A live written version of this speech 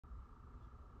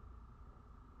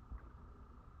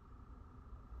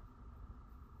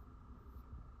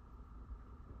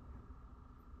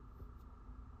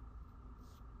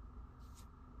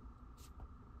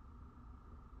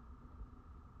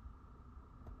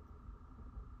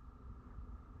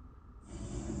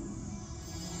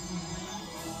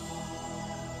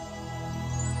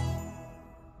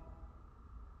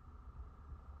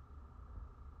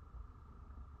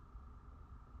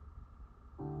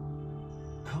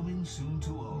Coming soon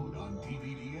to own on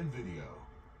DVD and video.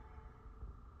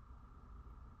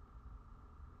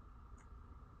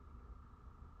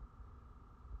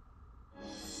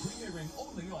 Premiering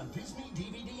only on Disney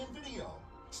DVD and video.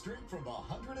 Straight from the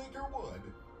 100-acre wood,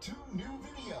 2 new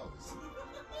videos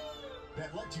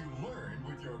that let you learn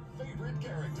with your favorite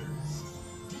characters.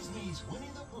 Disney's Winnie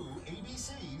the Pooh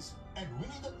ABCs and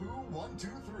Winnie the Pooh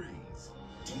 1-2-3s.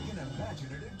 Take an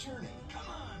imaginative journey. Come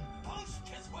on, post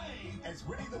his way. As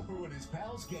Winnie the Pooh and his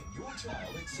pals get your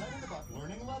child excited about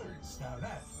learning letters. Now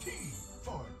that's T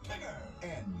for Tigger.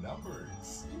 And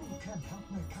numbers. You can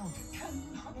help me count 10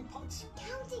 honeypots.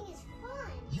 Counting is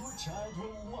fun. Your child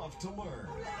will love to learn.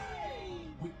 Hooray!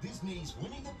 With Disney's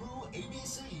Winnie the Pooh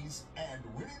ABCs and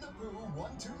Winnie the Pooh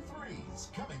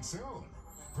 1-2-3s coming soon.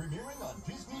 Premiering on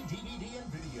Disney DVD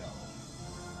and video.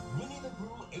 Winnie the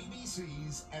Pooh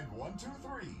ABCs and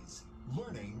 1-2-3s.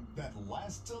 Learning that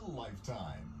lasts a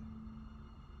lifetime.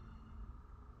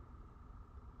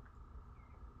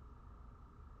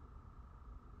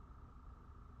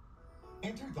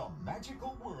 Enter the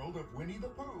magical world of Winnie the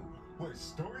Pooh, where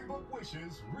storybook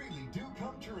wishes really do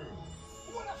come true.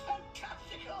 What a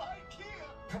fantastical idea!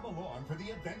 Come along for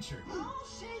the adventure, I'll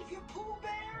save you, Pooh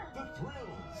Bear! the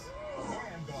thrills,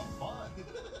 and the fun.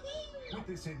 With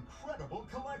this incredible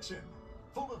collection,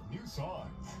 full of new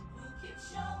songs Keep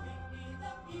showing me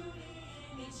the beauty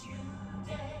in each new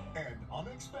day. and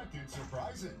unexpected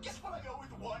surprises. Guess what I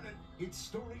always wanted? It's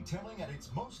storytelling at its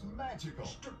most magical.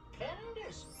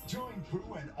 Stupendous! Join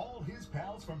Pooh and all his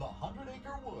pals from the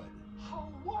 100-acre wood How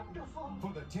wonderful!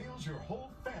 for the tales your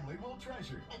whole family will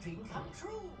treasure. A dream come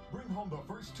true. Bring home the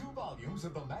first 2 volumes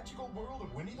of the magical world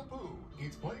of Winnie the Pooh.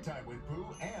 It's playtime with Pooh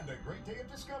and a great day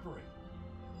of discovery.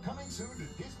 Coming soon to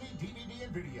Disney DVD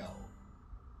and video.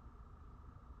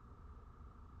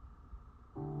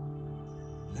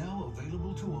 Now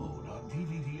available to own on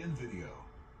DVD and video.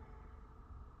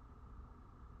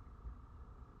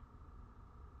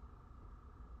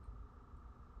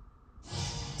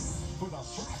 For the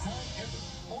first time ever,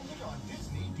 only on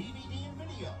Disney DVD and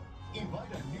video.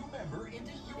 Invite a new member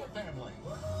into your family.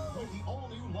 With the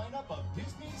all-new lineup of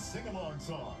Disney sing-along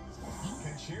songs, you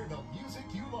can share the music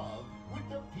you love with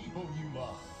the people you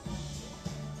love.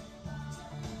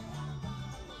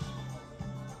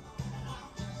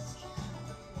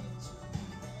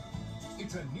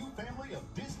 It's a new family of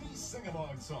Disney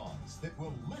sing-along songs that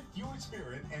will lift your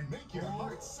spirit and make your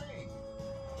heart sing.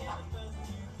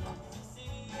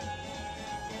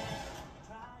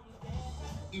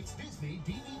 It's Disney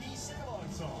DVD sing-along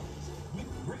songs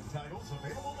with great titles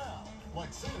available now,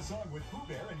 like Sing a Song with Pooh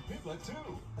Bear and Piglet 2.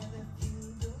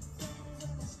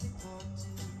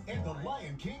 And The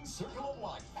Lion King Circle of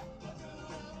Life.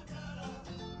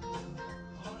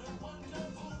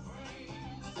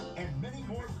 And many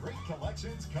more great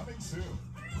collections coming soon.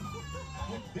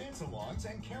 With dance-alongs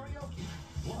and karaoke.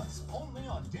 Plus, only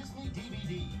on Disney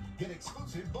DVD, get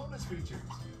exclusive bonus features,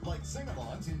 like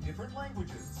sing-alongs in different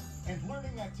languages, and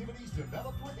learning activities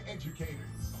developed with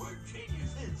educators. We're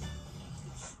geniuses!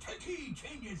 Sticky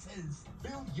geniuses!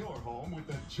 Build your home with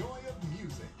the joy of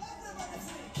music.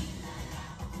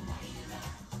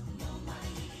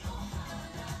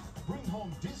 Bring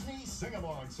home Disney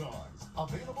sing-along songs,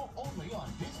 available only on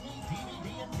Disney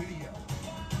DVD and video.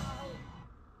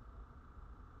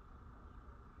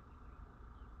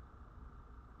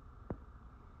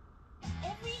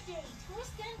 Every day,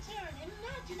 twist and turn,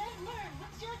 imagine and learn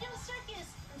with JoJo's Circus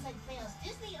inside Playhouse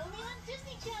Disney only on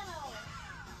Disney Channel.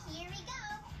 Here we go.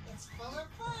 It's full of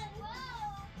fun.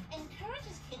 Whoa!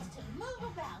 Encourages kids to move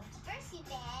about. First you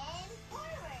bend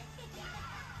forward.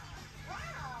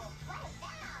 Wow! What a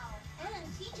bow! And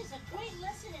teaches a great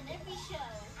lesson in every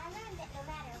show. I learned that no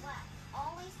matter what,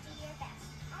 always do your best.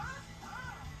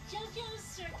 JoJo's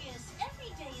Circus,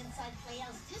 every day inside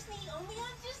Playhouse Disney only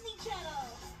on Disney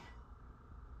Channel.